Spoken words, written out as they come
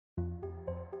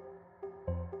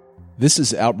This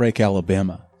is Outbreak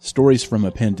Alabama, Stories from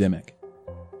a Pandemic.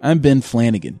 I'm Ben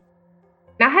Flanagan.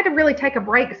 I had to really take a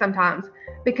break sometimes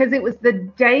because it was the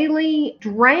daily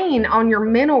drain on your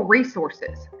mental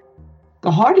resources.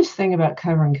 The hardest thing about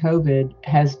covering COVID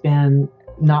has been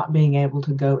not being able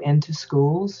to go into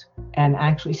schools and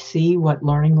actually see what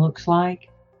learning looks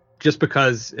like. Just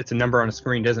because it's a number on a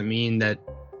screen doesn't mean that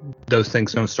those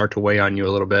things don't start to weigh on you a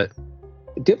little bit.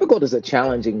 Difficult is a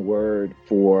challenging word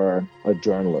for a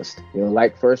journalist.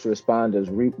 Like first responders,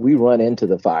 we run into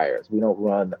the fires. We don't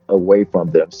run away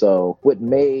from them. So what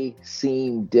may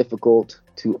seem difficult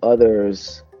to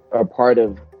others are part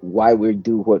of why we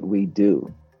do what we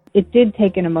do. It did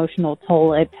take an emotional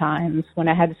toll at times when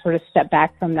I had to sort of step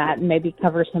back from that and maybe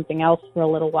cover something else for a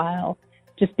little while,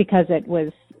 just because it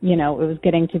was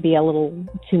getting to be a little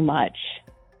too much.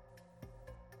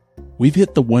 We've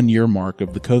hit the 1-year mark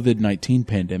of the COVID-19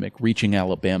 pandemic reaching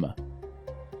Alabama.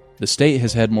 The state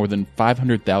has had more than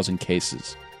 500,000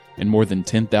 cases and more than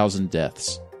 10,000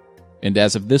 deaths. And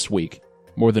as of this week,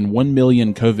 more than 1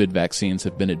 million COVID vaccines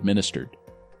have been administered.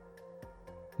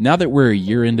 Now that we're a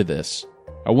year into this,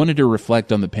 I wanted to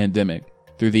reflect on the pandemic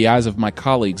through the eyes of my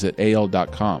colleagues at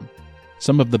AL.com,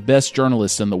 some of the best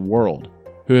journalists in the world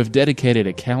who have dedicated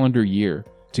a calendar year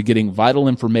to getting vital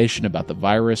information about the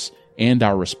virus and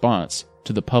our response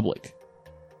to the public.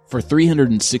 For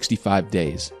 365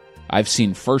 days, I've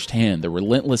seen firsthand the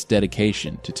relentless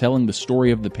dedication to telling the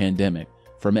story of the pandemic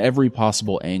from every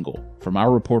possible angle from our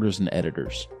reporters and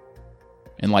editors.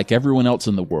 And like everyone else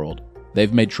in the world,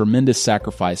 they've made tremendous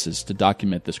sacrifices to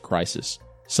document this crisis,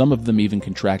 some of them even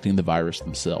contracting the virus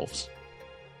themselves.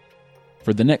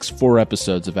 For the next 4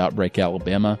 episodes of Outbreak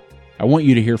Alabama, I want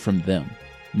you to hear from them,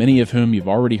 many of whom you've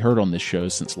already heard on this show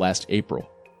since last April.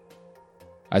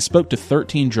 I spoke to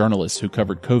 13 journalists who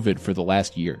covered COVID for the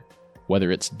last year,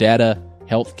 whether it's data,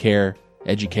 healthcare,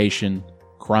 education,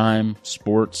 crime,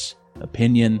 sports,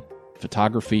 opinion,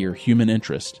 photography, or human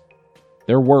interest.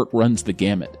 Their work runs the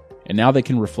gamut, and now they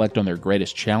can reflect on their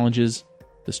greatest challenges,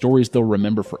 the stories they'll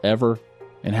remember forever,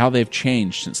 and how they've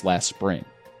changed since last spring.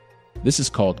 This is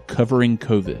called Covering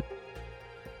COVID.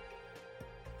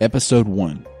 Episode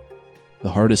 1,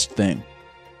 The Hardest Thing.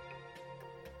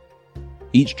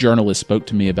 Each journalist spoke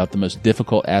to me about the most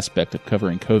difficult aspect of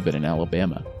covering COVID in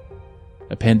Alabama.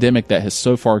 A pandemic that has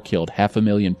so far killed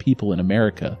 500,000 people in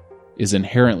America is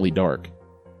inherently dark,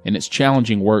 and it's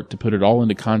challenging work to put it all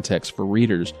into context for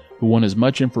readers who want as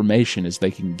much information as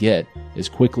they can get as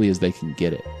quickly as they can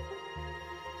get it.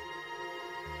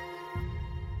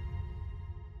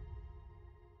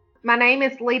 My name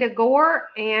is Lita Gore,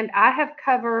 and I have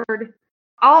covered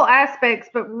all aspects,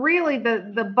 but really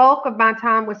the bulk of my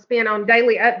time was spent on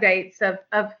daily updates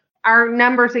of our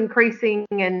numbers increasing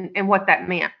and what that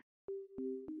meant.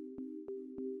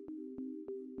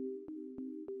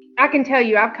 I can tell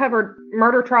you, I've covered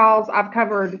murder trials, I've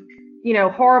covered,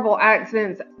 horrible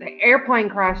accidents, airplane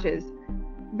crashes.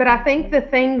 But I think the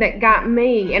thing that got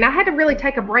me, and I had to really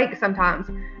take a break sometimes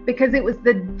because it was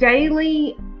the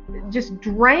daily just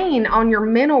drain on your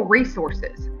mental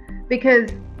resources, because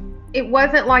it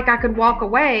wasn't like I could walk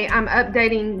away. I'm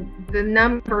updating the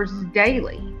numbers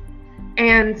daily.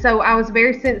 And so I was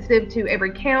very sensitive to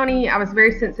every county. I was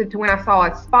very sensitive to when I saw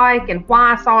a spike and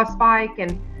why I saw a spike.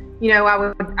 And,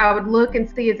 I would look and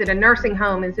see, is it a nursing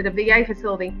home? Is it a VA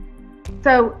facility?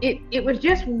 So it was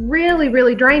just really,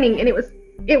 really draining. And it was,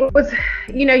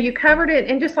 you covered it.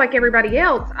 And just like everybody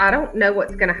else, I don't know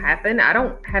what's going to happen. I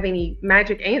don't have any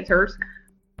magic answers.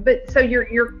 But so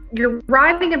you're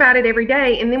writing about it every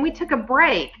day. And then we took a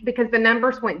break because the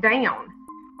numbers went down.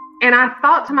 And I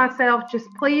thought to myself, just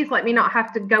please let me not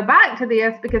have to go back to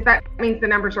this, because that means the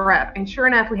numbers are up. And sure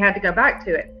enough, we had to go back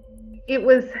to it. It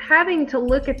was having to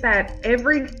look at that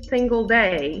every single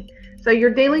day. So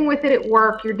you're dealing with it at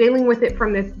work. You're dealing with it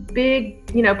from this big,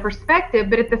 perspective.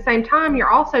 But at the same time,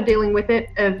 you're also dealing with it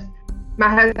as my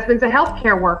husband's a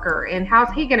healthcare worker, and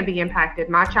how's he going to be impacted?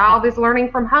 My child is learning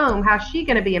from home. How's she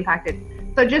going to be impacted?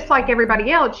 So just like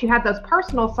everybody else, you had those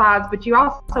personal sides, but you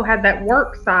also had that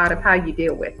work side of how you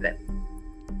deal with it.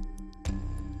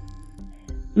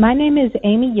 My name is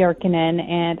Amy Yerkinen,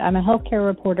 and I'm a healthcare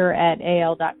reporter at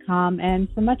AL.com. And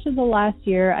for much of the last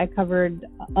year, I covered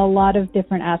a lot of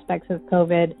different aspects of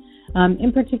COVID,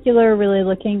 in particular, really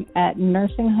looking at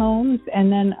nursing homes, and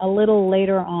then a little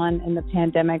later on in the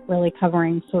pandemic, really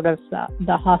covering sort of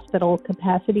the hospital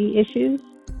capacity issues.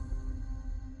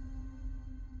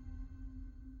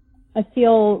 I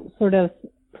feel sort of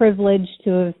privileged to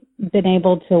have been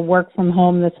able to work from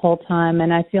home this whole time,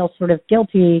 and I feel sort of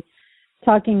guilty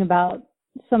talking about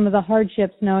some of the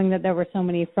hardships, knowing that there were so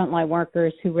many frontline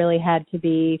workers who really had to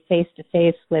be face to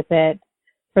face with it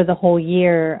for the whole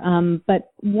year.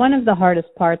 But one of the hardest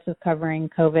parts of covering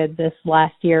COVID this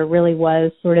last year really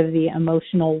was sort of the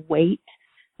emotional weight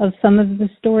of some of the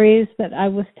stories that I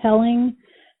was telling.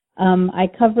 I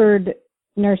covered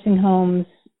nursing homes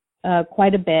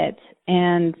quite a bit,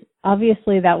 and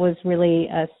obviously that was really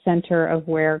a center of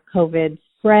where COVID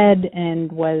spread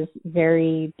and was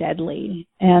very deadly.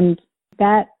 And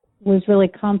that was really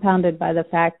compounded by the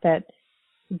fact that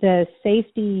the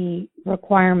safety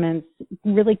requirements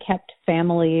really kept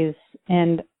families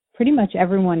and pretty much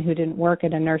everyone who didn't work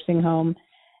at a nursing home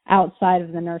outside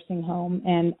of the nursing home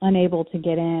and unable to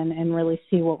get in and really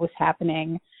see what was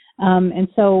happening. And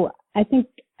so I think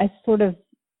I sort of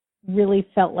really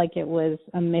felt like it was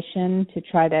a mission to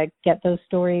try to get those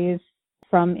stories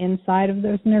from inside of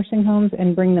those nursing homes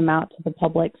and bring them out to the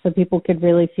public so people could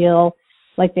really feel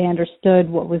like they understood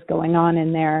what was going on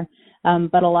in there.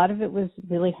 But a lot of it was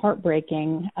really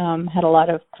heartbreaking, had a lot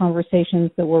of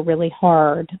conversations that were really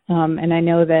hard. And I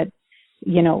know that,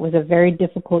 you know, it was a very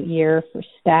difficult year for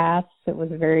staff. It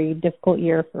was a very difficult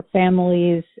year for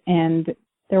families. And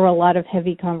there were a lot of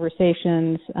heavy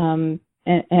conversations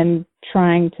and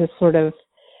trying to sort of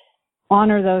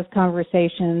honor those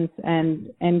conversations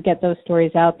and get those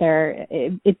stories out there.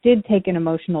 It did take an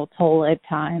emotional toll at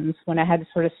times when I had to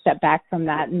sort of step back from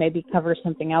that and maybe cover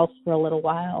something else for a little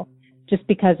while, just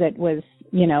because it was,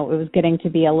 you know, it was getting to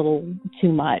be a little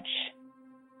too much.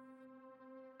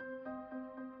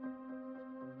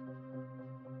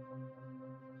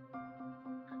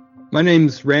 My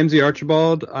name's Ramsey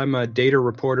Archibald. I'm a data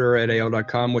reporter at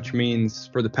AL.com, which means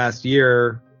for the past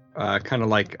year, kind of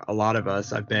like a lot of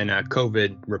us, I've been a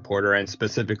COVID reporter and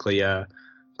specifically a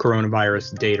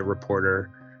coronavirus data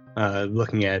reporter,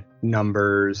 looking at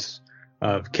numbers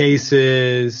of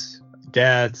cases,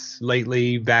 deaths,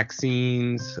 lately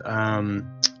vaccines.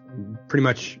 Pretty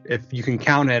much, if you can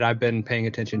count it, I've been paying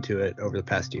attention to it over the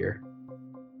past year.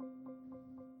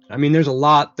 I mean, there's a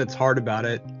lot that's hard about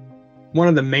it. One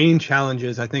of the main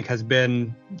challenges, I think, has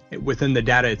been within the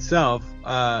data itself.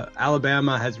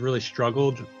 Alabama has really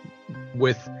struggled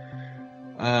with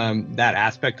that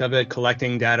aspect of it,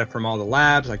 collecting data from all the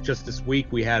labs. Like just this week,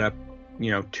 we had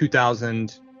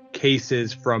 2,000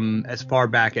 cases from as far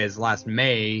back as last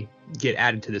May get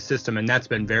added to the system, and that's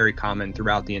been very common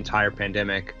throughout the entire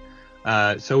pandemic.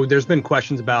 So there's been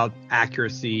questions about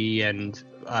accuracy and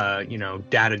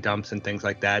data dumps and things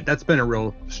like that. That's been a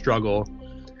real struggle.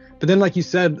 But then, like you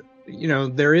said,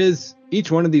 there is each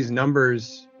one of these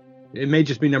numbers. It may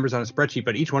just be numbers on a spreadsheet,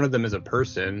 but each one of them is a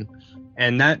person,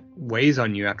 and that weighs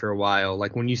on you after a while.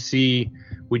 Like when you see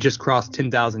we just crossed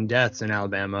 10,000 deaths in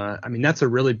Alabama, I mean, that's a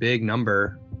really big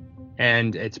number,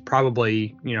 and it's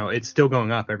probably, it's still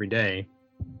going up every day.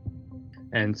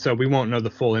 And so we won't know the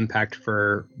full impact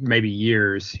for maybe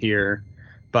years here,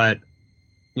 but,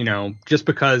 just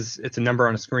because it's a number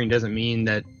on a screen doesn't mean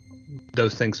that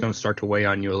those things don't start to weigh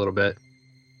on you a little bit.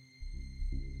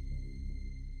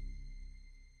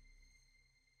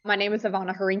 My name is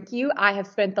Ivana Harinkyu. I have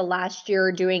spent the last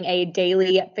year doing a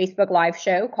daily Facebook Live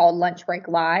show called Lunch Break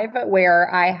Live,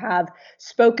 where I have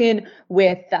spoken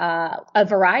with a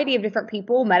variety of different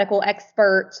people, medical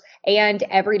experts, and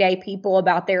everyday people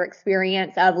about their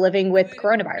experience of living with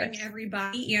coronavirus.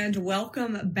 Everybody, and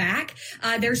welcome back.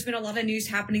 There's been a lot of news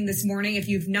happening this morning. If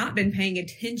you've not been paying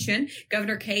attention,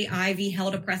 Governor Kay Ivey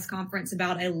held a press conference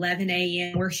about 11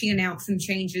 a.m. where she announced some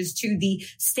changes to the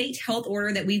state health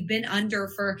order that we've been under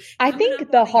for. I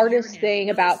think the hardest thing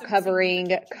about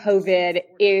covering COVID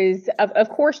is, of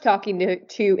course, talking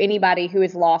to anybody who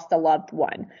has lost a loved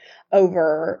one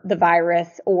over the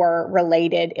virus or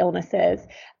related illnesses.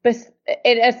 But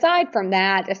and aside from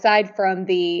that, aside from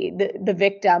the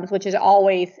victims, which is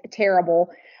always terrible,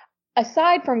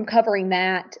 aside from covering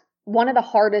that, one of the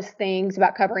hardest things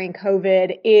about covering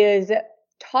COVID is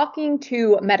talking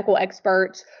to medical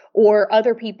experts or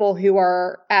other people who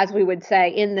are, as we would say,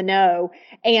 in the know,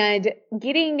 and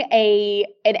getting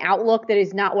an outlook that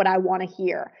is not what I want to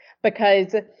hear.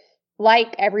 Because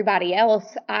like everybody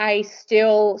else, I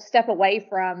still step away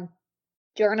from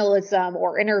journalism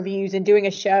or interviews and doing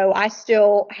a show. I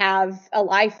still have a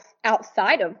life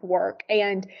outside of work,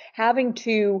 and having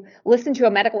to listen to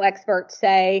a medical expert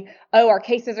say, oh, our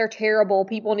cases are terrible.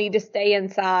 People need to stay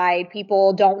inside.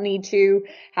 People don't need to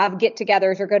have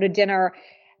get-togethers or go to dinner.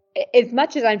 As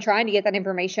much as I'm trying to get that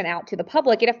information out to the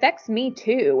public, it affects me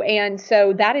too. And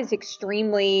so that is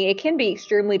it can be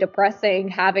extremely depressing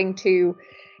having to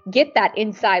get that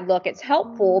inside look. It's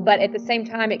helpful, but at the same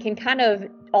time, it can kind of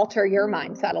alter your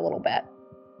mindset a little bit.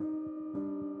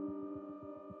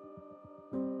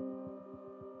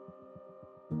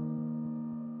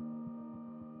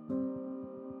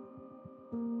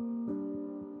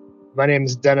 My name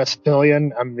is Dennis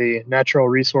Pillion. I'm the natural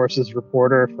resources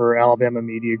reporter for Alabama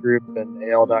Media Group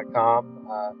and AL.com.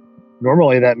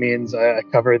 Normally that means I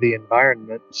cover the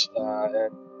environment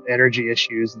and energy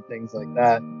issues and things like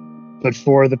that. But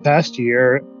for the past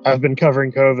year, I've been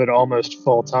covering COVID almost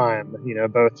full time,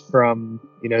 both from,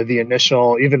 the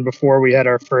initial, even before we had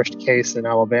our first case in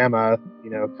Alabama,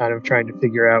 kind of trying to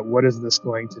figure out what is this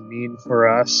going to mean for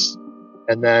us.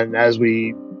 And then as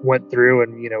we went through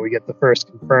and, we get the first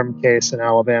confirmed case in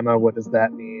Alabama, what does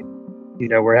that mean?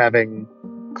 We're having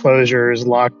closures,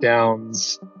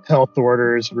 lockdowns, health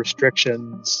orders,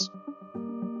 restrictions.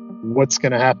 What's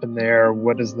going to happen there?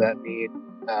 What does that mean?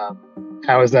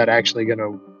 How is that actually going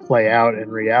to play out in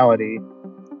reality?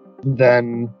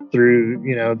 Then through,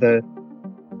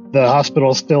 the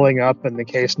hospitals filling up and the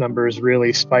case numbers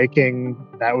really spiking,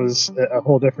 that was a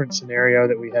whole different scenario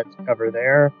that we had to cover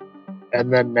there.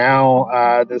 And then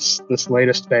now this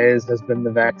latest phase has been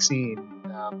the vaccine.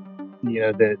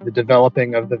 The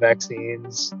developing of the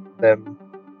vaccines, them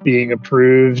being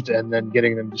approved, and then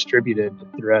getting them distributed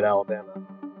throughout Alabama.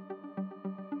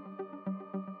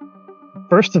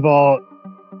 First of all,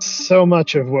 so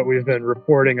much of what we've been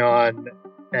reporting on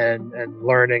and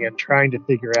learning and trying to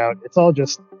figure out, it's all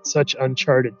just such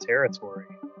uncharted territory.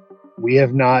 We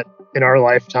have not in our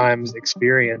lifetimes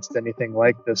experienced anything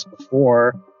like this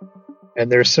before. And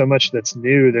there's so much that's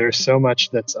new. There's so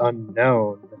much that's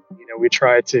unknown. We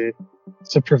try to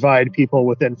provide people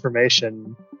with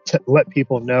information to let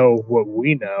people know what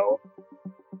we know.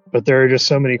 But there are just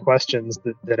so many questions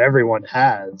that everyone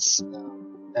has.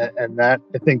 And that,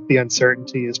 I think the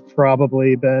uncertainty has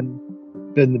probably been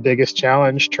the biggest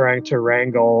challenge, trying to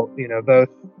wrangle, both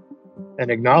and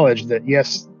acknowledge that,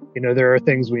 yes, there are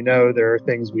things we know, there are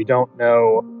things we don't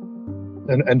know,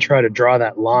 and try to draw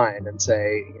that line and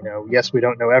say, yes, we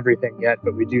don't know everything yet,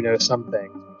 but we do know some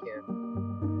things.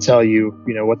 We can tell you,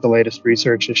 what the latest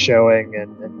research is showing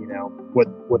and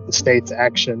what the state's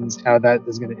actions, how that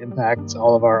is going to impact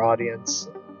all of our audience.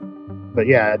 But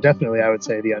yeah, definitely I would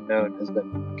say the unknown has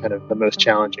been kind of the most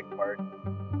challenging part.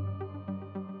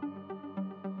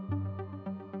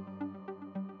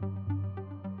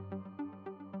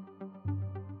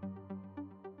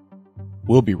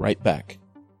 We'll be right back.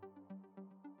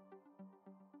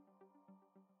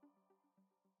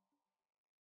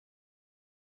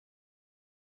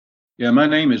 Yeah, my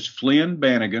name is Flynn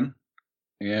Bannigan,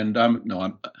 and I'm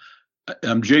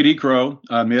JD Crow.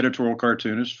 I'm editorial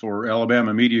cartoonist for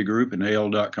Alabama Media Group and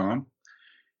AL.com.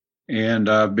 And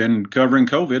I've been covering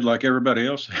COVID like everybody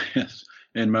else has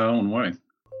in my own way.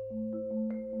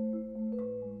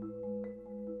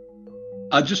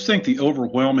 I just think all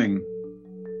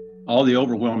the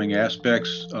overwhelming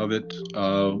aspects of it,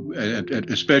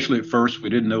 especially at first, we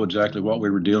didn't know exactly what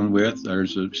we were dealing with.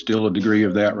 There's still a degree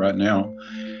of that right now.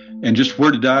 And just where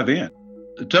to dive in.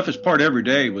 The toughest part every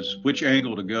day was which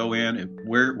angle to go in, and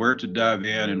where to dive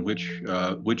in, and which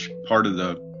part of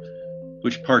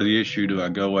the issue do I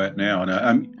go at now. And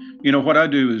I'm what I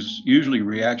do is usually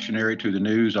reactionary to the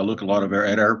news. I look a lot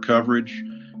at our coverage,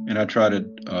 and I try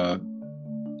to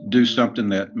do something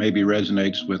that maybe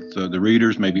resonates with the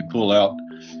readers, maybe pull out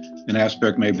an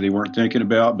aspect maybe they weren't thinking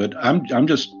about. But I'm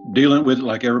just dealing with it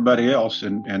like everybody else,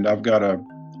 and I've got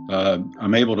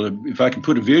I'm able to, if I can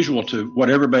put a visual to what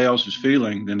everybody else is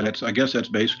feeling, then I guess that's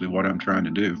basically what I'm trying to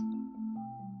do.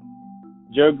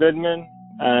 Joe Goodman.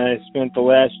 I spent the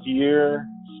last year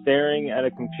staring at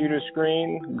a computer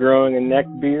screen, growing a neck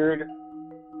beard,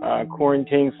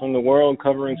 quarantined from the world,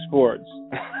 covering sports.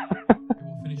 We'll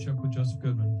finish up with Joseph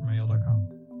Goodman from AL.com.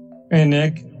 Hey,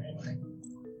 Nick.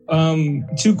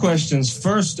 2 questions.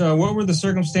 First, what were the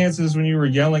circumstances when you were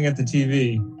yelling at the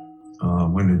TV?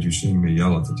 When did you see me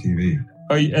yell at the TV?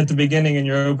 At the beginning in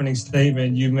your opening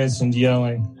statement, you mentioned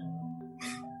yelling.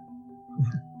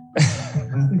 I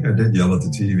think I did yell at the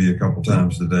TV a couple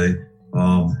times today.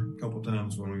 A couple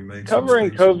times when we made covering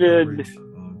COVID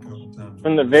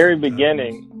from the very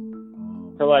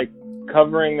beginning to like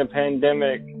covering the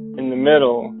pandemic in the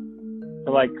middle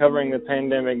to like covering the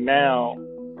pandemic now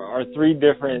are 3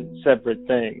 different separate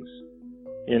things.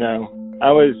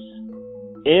 I was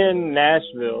in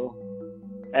Nashville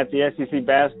at the SEC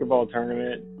basketball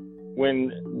tournament when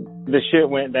the shit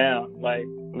went down. Like,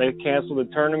 they canceled the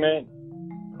tournament,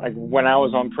 like, when I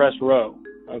was on press row,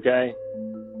 okay?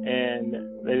 And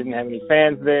they didn't have any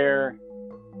fans there.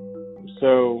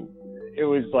 So it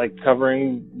was like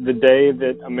covering the day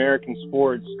that American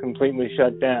sports completely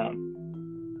shut down.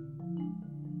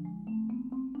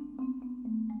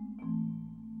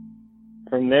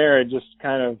 From there, it just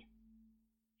kind of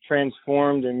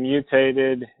transformed and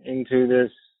mutated into this,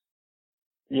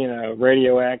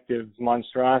 radioactive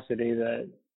monstrosity that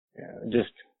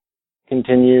just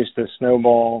continues to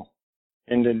snowball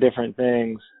into different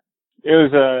things. It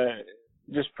was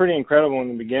just pretty incredible in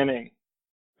the beginning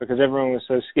because everyone was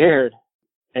so scared,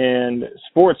 and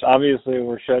sports obviously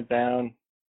were shut down.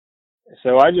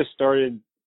 So I just started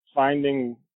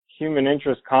finding human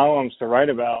interest columns to write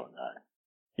about.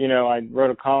 I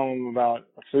wrote a column about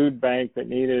a food bank that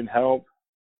needed help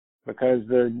because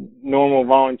the normal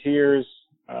volunteers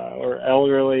were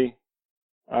elderly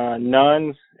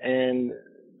nuns, and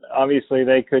obviously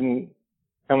they couldn't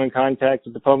come in contact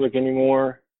with the public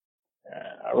anymore.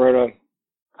 I wrote a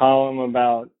column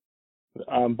about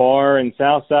a bar in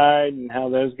Southside and how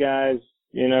those guys,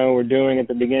 were doing at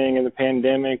the beginning of the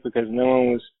pandemic because no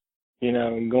one was,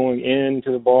 going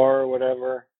into the bar or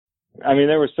whatever. I mean,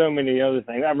 there were so many other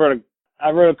things. I wrote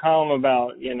a column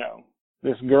about,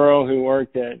 this girl who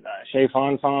worked at Chez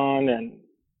Fonfon,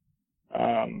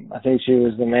 and I think she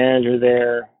was the manager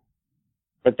there,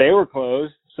 but they were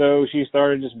closed. So she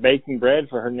started just baking bread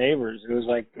for her neighbors. It was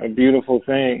like a beautiful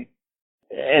thing.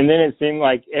 And then it seemed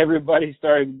like everybody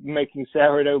started making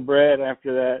sourdough bread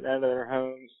after that out of their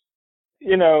homes.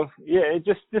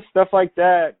 Just stuff like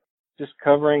that, just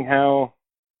covering how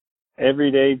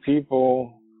everyday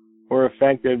people were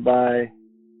affected by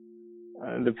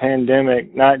the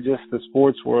pandemic, not just the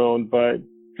sports world, but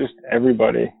just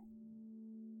everybody.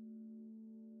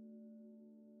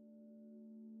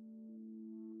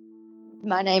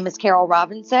 My name is Carol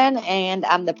Robinson, and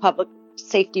I'm the public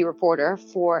safety reporter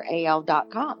for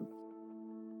AL.com.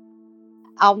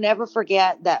 I'll never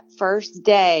forget that first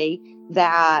day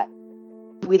that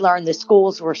we learned the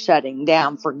schools were shutting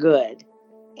down for good.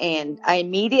 And I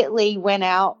immediately went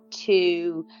out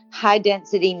to high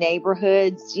density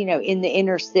neighborhoods, in the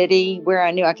inner city where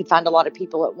I knew I could find a lot of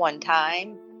people at one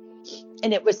time.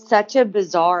 And it was such a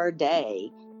bizarre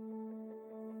day.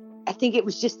 I think it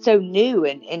was just so new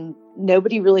and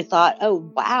nobody really thought,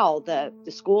 oh, wow, the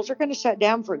schools are going to shut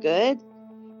down for good.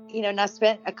 And I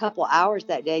spent a couple hours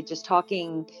that day just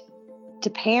talking to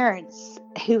parents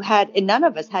and none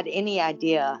of us had any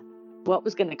idea what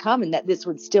was going to come and that this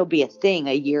would still be a thing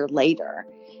a year later.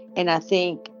 And I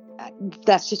think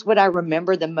that's just what I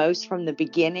remember the most from the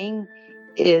beginning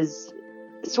is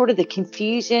sort of the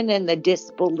confusion and the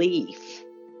disbelief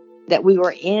that we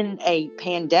were in a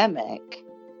pandemic,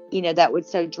 that would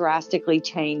so drastically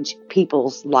change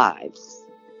people's lives.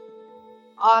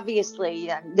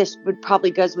 Obviously, this would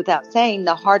probably goes without saying,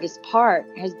 the hardest part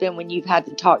has been when you've had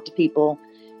to talk to people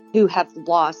who have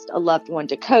lost a loved one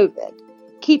to COVID.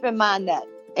 Keep in mind that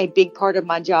a big part of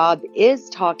my job is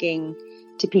talking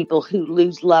to people who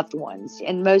lose loved ones.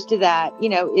 And most of that,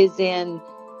 is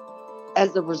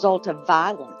as a result of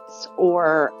violence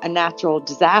or a natural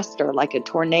disaster like a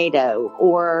tornado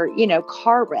or,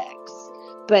 car wrecks.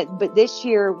 But this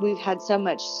year we've had so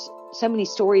many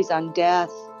stories on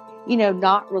death,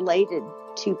 not related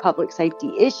to public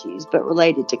safety issues, but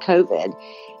related to COVID.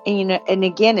 And, and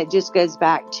again, it just goes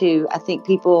back to, I think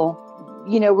people,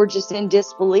 were just in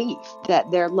disbelief that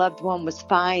their loved one was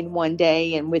fine one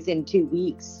day and within 2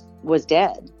 weeks was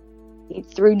dead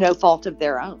through no fault of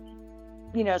their own.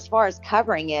 As far as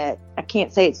covering it, I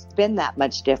can't say it's been that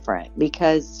much different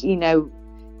because,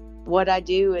 what I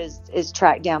do is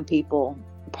track down people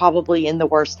probably in the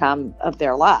worst time of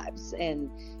their lives. And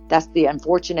that's the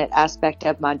unfortunate aspect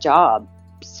of my job.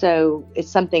 So it's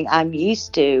something I'm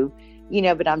used to,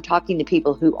 but I'm talking to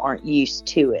people who aren't used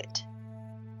to it.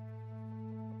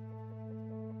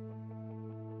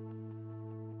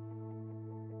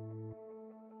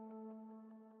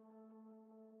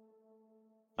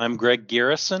 I'm Greg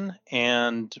Garrison,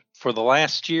 and for the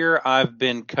last year, I've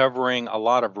been covering a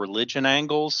lot of religion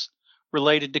angles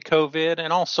related to COVID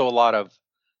and also a lot of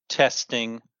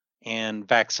testing and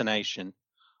vaccination.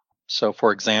 So,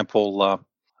 for example,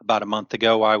 about a month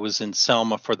ago, I was in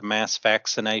Selma for the mass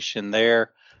vaccination there.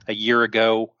 A year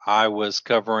ago, I was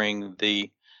covering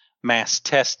the mass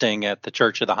testing at the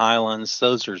Church of the Highlands.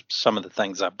 Those are some of the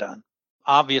things I've done.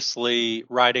 Obviously,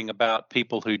 writing about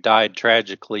people who died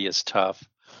tragically is tough.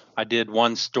 I did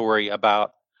one story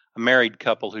about a married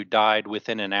couple who died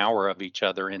within an hour of each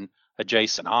other in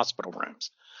adjacent hospital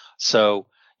rooms. So,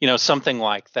 something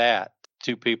like that.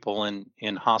 Two people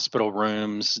in hospital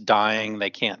rooms dying.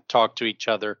 They can't talk to each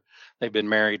other. They've been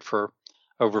married for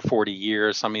over 40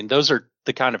 years. I mean, those are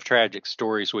the kind of tragic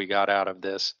stories we got out of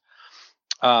this.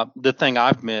 The thing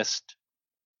I've missed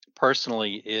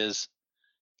personally is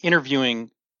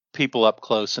interviewing people up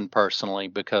close and personally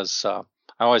because I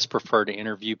always prefer to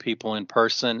interview people in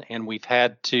person, and we've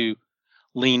had to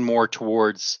lean more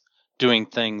towards doing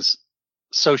things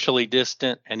socially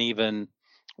distant and even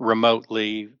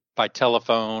remotely by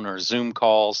telephone or Zoom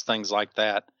calls, things like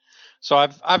that. So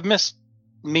I've missed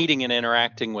meeting and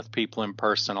interacting with people in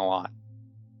person a lot.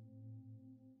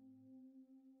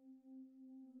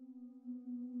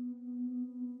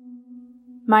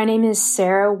 My name is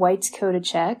Sarah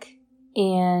Weitz-Kodacek,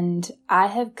 and I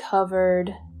have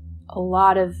covered a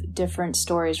lot of different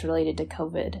stories related to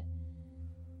COVID.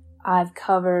 I've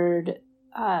covered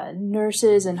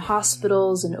nurses and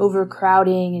hospitals and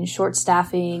overcrowding and short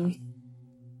staffing.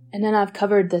 And then I've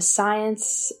covered the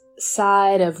science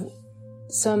side of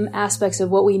some aspects of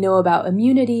what we know about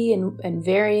immunity and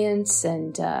variants.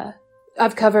 And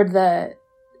I've covered the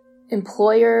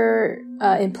employee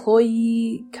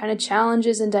kind of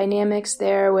challenges and dynamics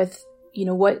there with,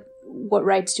 what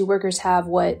rights do workers have?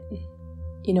 What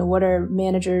are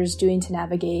managers doing to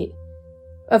navigate?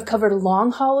 I've covered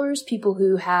long haulers, people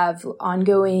who have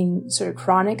ongoing sort of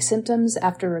chronic symptoms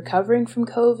after recovering from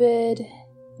COVID.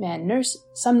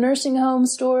 Some nursing home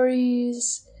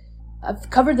stories. I've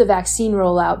covered the vaccine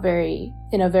rollout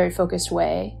in a very focused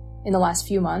way in the last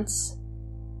few months.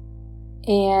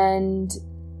 And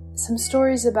some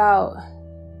stories about,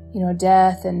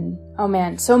 death and,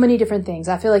 so many different things.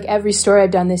 I feel like every story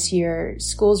I've done this year,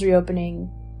 schools reopening,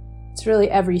 it's really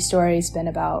every story's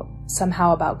been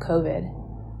somehow about COVID.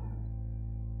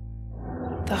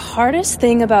 The hardest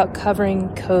thing about covering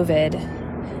COVID,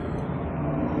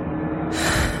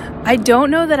 I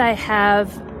don't know that I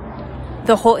have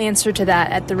the whole answer to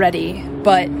that at the ready,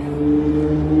 but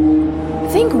I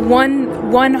think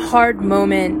one hard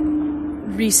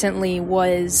moment recently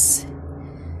was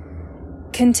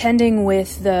contending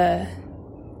with the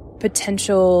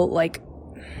potential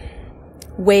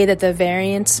way that the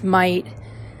variants might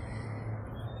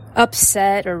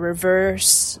upset or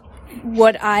reverse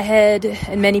what I had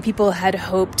and many people had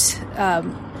hoped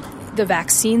the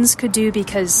vaccines could do,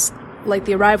 because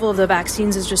the arrival of the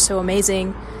vaccines is just so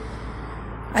amazing.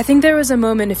 I think there was a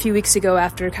moment a few weeks ago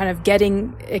after kind of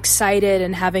getting excited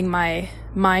and having my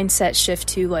mindset shift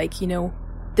to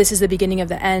this is the beginning of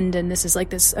the end and this is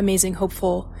this amazing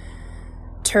hopeful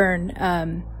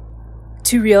turn,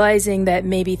 to realizing that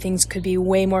maybe things could be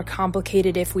way more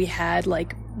complicated if we had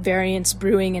variants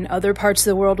brewing in other parts of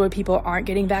the world where people aren't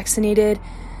getting vaccinated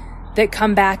that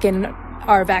come back and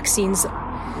our vaccines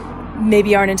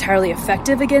maybe aren't entirely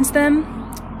effective against them.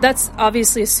 That's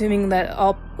obviously assuming that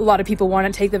a lot of people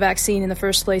want to take the vaccine in the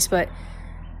first place, but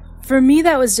for me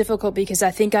that was difficult because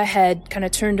I think I had kind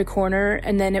of turned a corner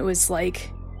and then it was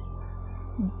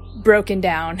broken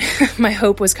down. My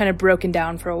hope was kind of broken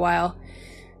down for a while,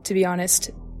 to be honest.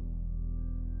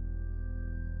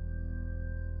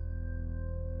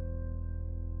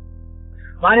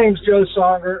 My name's Joe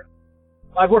Songer.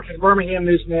 I've worked at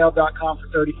BirminghamNewsNail.com for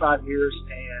 35 years,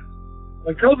 and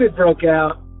when COVID broke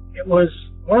out, it was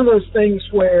one of those things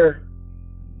where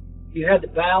you had to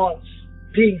balance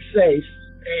being safe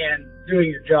and doing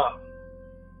your job.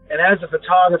 And as a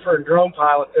photographer and drone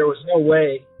pilot, there was no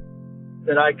way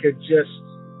that I could just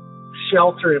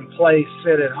shelter in place,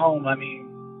 sit at home. I mean,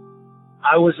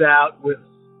 I was out with,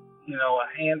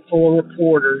 a handful of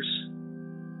reporters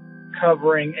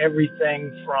covering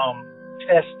everything from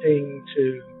testing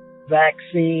to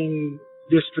vaccine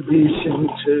distribution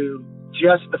to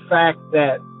just the fact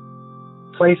that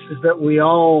places that we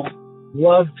all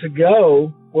love to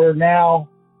go were now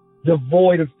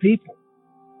devoid of people.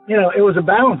 It was a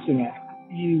balancing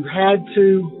act. You had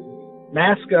to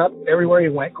mask up everywhere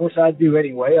you went. Of course, I do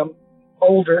anyway. I'm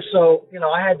older, so,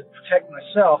 I had to protect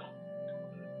myself.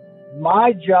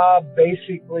 My job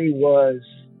basically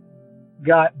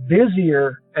got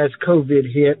busier as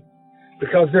COVID hit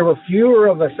because there were fewer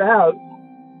of us out,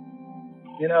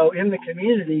 in the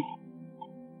community,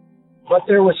 but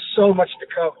there was so much to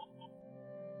cover.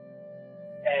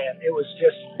 And it was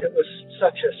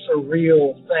such a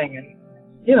surreal thing. And,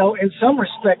 in some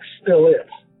respects still is.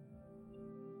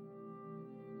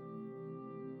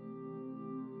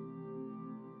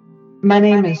 My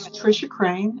name is Tricia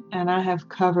Crane, and I have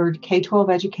covered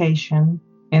K-12 education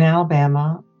in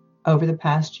Alabama over the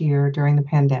past year during the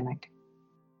pandemic.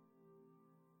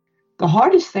 The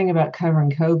hardest thing about covering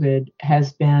COVID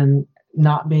has been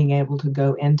not being able to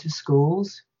go into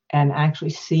schools and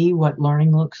actually see what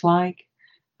learning looks like,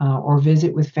 or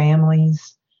visit with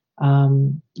families.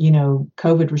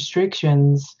 COVID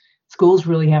restrictions, schools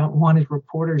really haven't wanted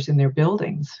reporters in their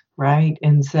buildings, right?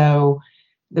 And so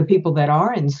the people that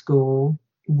are in school,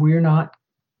 we're not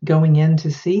going in to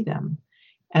see them.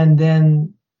 And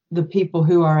then the people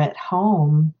who are at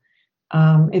home,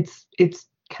 it's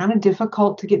kind of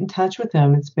difficult to get in touch with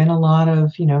them. It's been a lot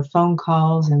of, phone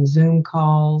calls and Zoom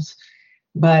calls.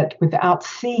 But without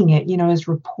seeing it, as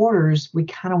reporters, we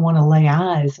kind of want to lay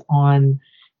eyes on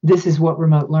this is what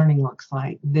remote learning looks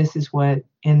like. This is what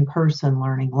in-person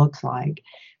learning looks like.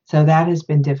 So that has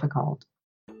been difficult.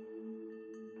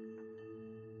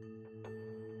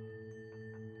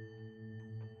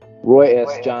 Roy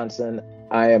S. Johnson.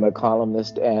 I am a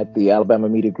columnist at the Alabama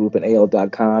Media Group and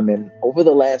AL.com. And over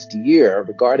the last year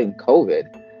regarding COVID,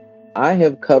 I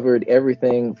have covered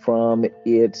everything from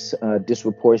its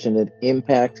disproportionate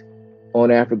impact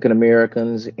on African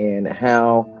Americans and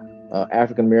how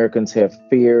African Americans have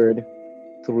fared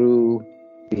through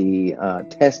the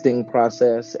testing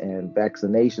process and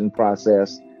vaccination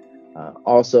process.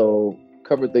 Also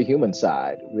covered the human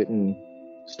side, written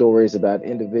stories about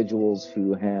individuals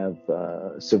who have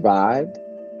survived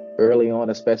early on,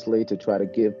 especially to try to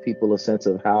give people a sense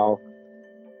of how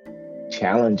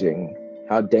challenging,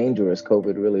 how dangerous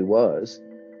COVID really was,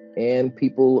 and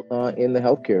people in the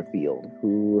healthcare field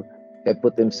who have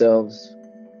put themselves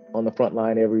on the front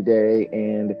line every day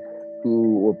and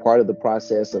who were part of the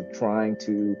process of trying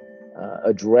to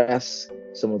address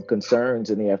some of the concerns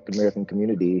in the African American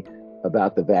community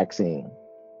about the vaccine.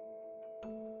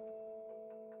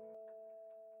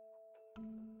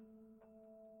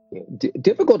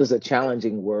 Difficult is a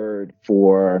challenging word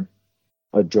for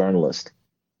a journalist.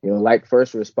 Like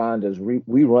first responders,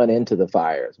 we run into the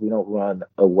fires. We don't run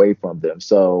away from them.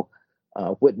 So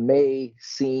what may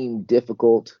seem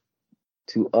difficult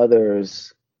to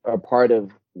others are part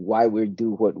of why we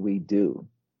do what we do.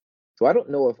 So I don't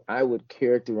know if I would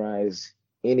characterize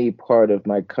any part of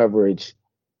my coverage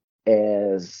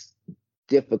as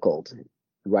difficult.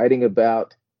 Writing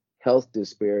about health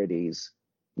disparities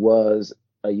was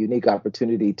a unique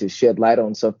opportunity to shed light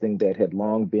on something that had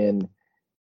long been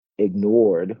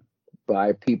ignored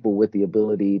by people with the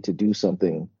ability to do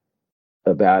something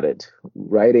about it.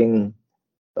 Writing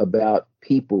about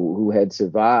people who had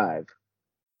survived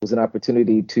was an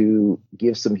opportunity to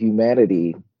give some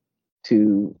humanity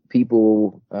to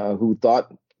people who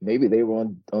thought maybe they were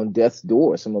on death's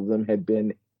door. Some of them had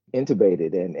been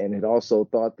intubated and had also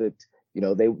thought that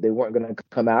they weren't going to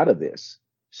come out of this.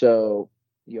 So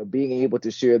being able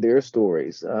to share their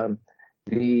stories,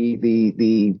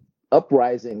 the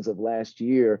uprisings of last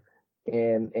year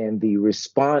and the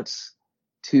response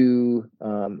to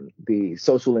the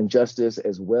social injustice,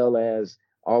 as well as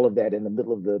all of that in the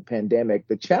middle of the pandemic.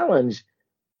 The challenge,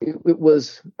 it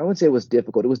was, I wouldn't say it was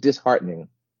difficult. It was disheartening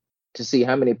to see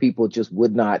how many people just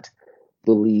would not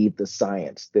believe the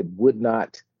science, that would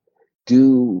not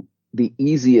do the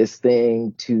easiest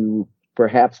thing to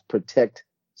perhaps protect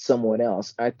someone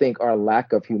else. I think our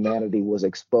lack of humanity was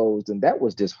exposed, and that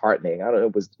was disheartening. I don't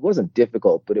know, it wasn't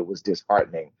difficult, but it was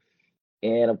disheartening.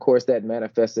 And of course, that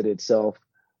manifested itself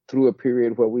through a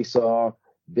period where we saw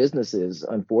businesses,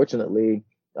 unfortunately,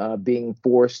 being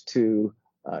forced to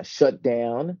shut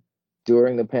down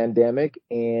during the pandemic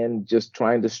and just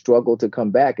trying to struggle to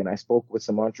come back. And I spoke with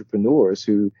some entrepreneurs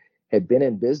who had been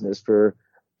in business for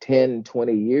 10,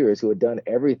 20 years, who had done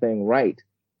everything right.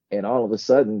 And all of a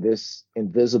sudden, this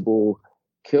invisible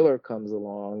killer comes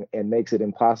along and makes it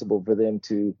impossible for them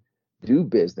to do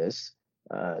business.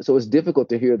 So it's difficult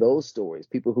to hear those stories.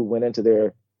 People who went into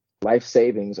their life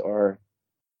savings or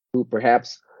who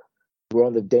perhaps were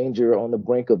on the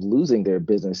brink of losing their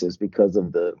businesses because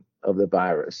of the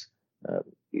virus.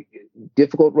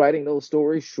 Difficult writing those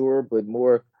stories, sure, but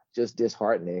more just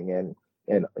disheartening.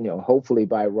 And hopefully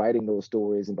by writing those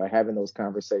stories and by having those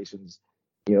conversations,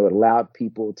 it allowed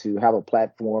people to have a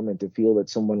platform and to feel that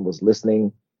someone was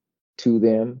listening to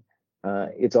them.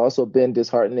 It's also been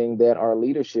disheartening that our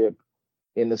leadership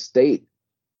in the state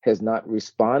has not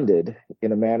responded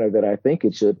in a manner that I think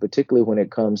it should, particularly when it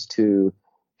comes to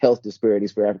health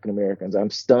disparities for African Americans. I'm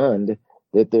stunned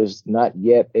that there's not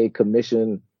yet a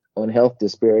commission on health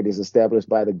disparities established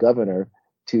by the governor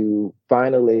to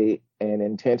finally and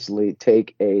intentionally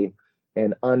take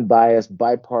an unbiased,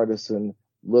 bipartisan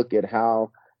look at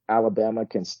how Alabama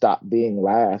can stop being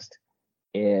last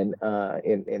in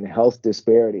health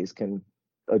disparities, can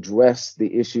address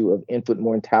the issue of infant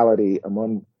mortality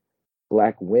among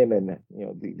Black women.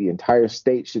 The entire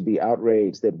state should be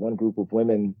outraged that one group of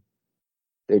women,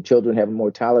 their children have a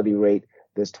mortality rate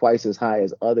that's twice as high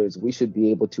as others. We should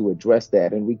be able to address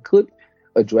that. And we could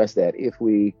address that if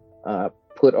we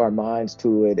put our minds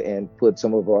to it and put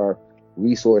some of our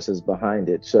resources behind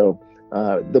it. So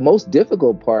the most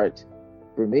difficult part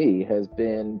for me has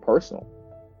been personal,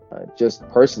 just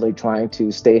personally trying to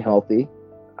stay healthy.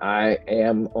 I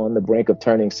am on the brink of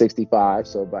turning 65.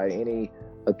 So by any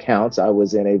accounts, I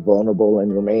was in a vulnerable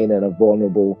and remain in a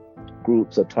vulnerable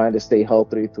group. So trying to stay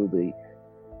healthy through the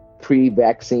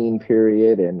pre-vaccine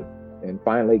period and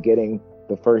finally getting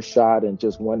the first shot and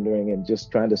just wondering and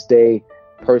just trying to stay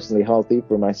personally healthy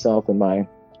for myself and my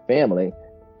family.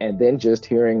 And then just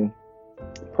hearing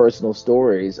personal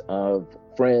stories of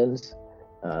friends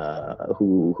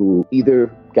who either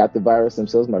got the virus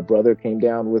themselves. My brother came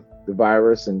down with the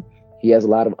virus and he has a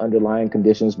lot of underlying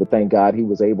conditions, but thank God he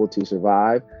was able to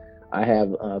survive. I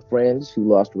have friends who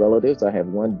lost relatives. I have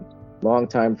one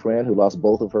longtime friend who lost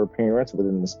both of her parents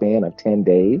within the span of 10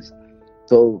 days.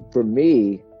 So for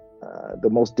me, the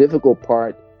most difficult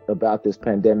part about this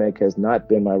pandemic has not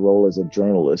been my role as a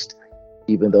journalist,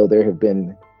 even though there have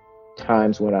been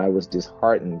times when I was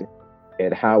disheartened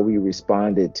at how we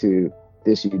responded to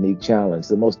this unique challenge.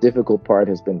 The most difficult part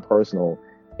has been personal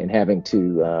in having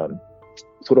to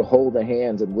sort of hold the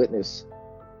hands and witness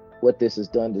what this has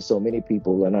done to so many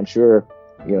people. And I'm sure,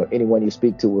 anyone you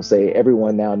speak to will say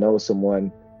everyone now knows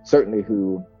someone, certainly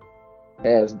who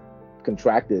has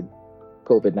contracted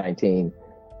COVID-19,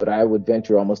 but I would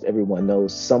venture almost everyone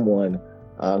knows someone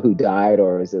who died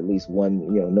or is at least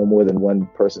one, no more than one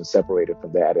person separated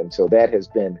from that. And so that has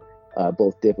been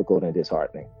both difficult and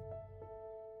disheartening.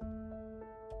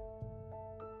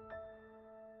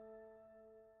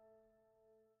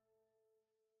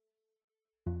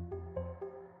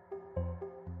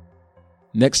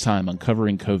 Next time on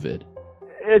Covering COVID.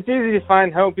 It's easy to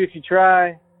find hope if you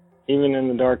try, even in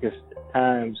the darkest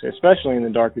times, especially in the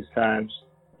darkest times,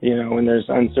 when there's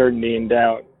uncertainty and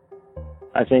doubt.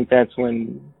 I think that's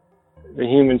when the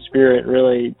human spirit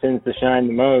really tends to shine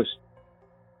the most.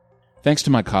 Thanks to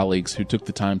my colleagues who took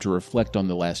the time to reflect on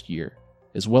the last year,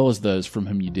 as well as those from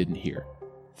whom you didn't hear.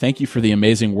 Thank you for the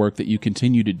amazing work that you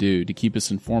continue to do to keep us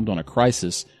informed on a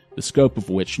crisis, the scope of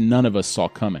which none of us saw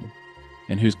coming,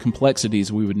 and whose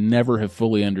complexities we would never have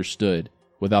fully understood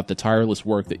without the tireless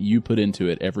work that you put into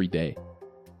it every day.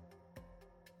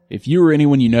 If you or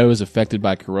anyone you know is affected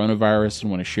by coronavirus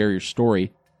and want to share your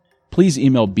story, please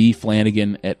email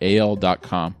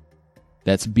bflanagan@al.com.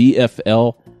 That's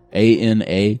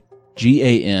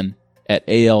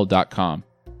BFLANAGAN@al.com.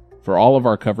 For all of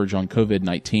our coverage on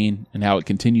COVID-19 and how it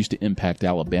continues to impact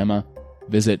Alabama,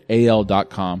 visit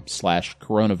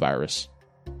al.com/coronavirus.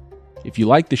 If you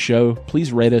like the show,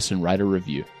 please rate us and write a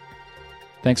review.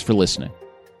 Thanks for listening.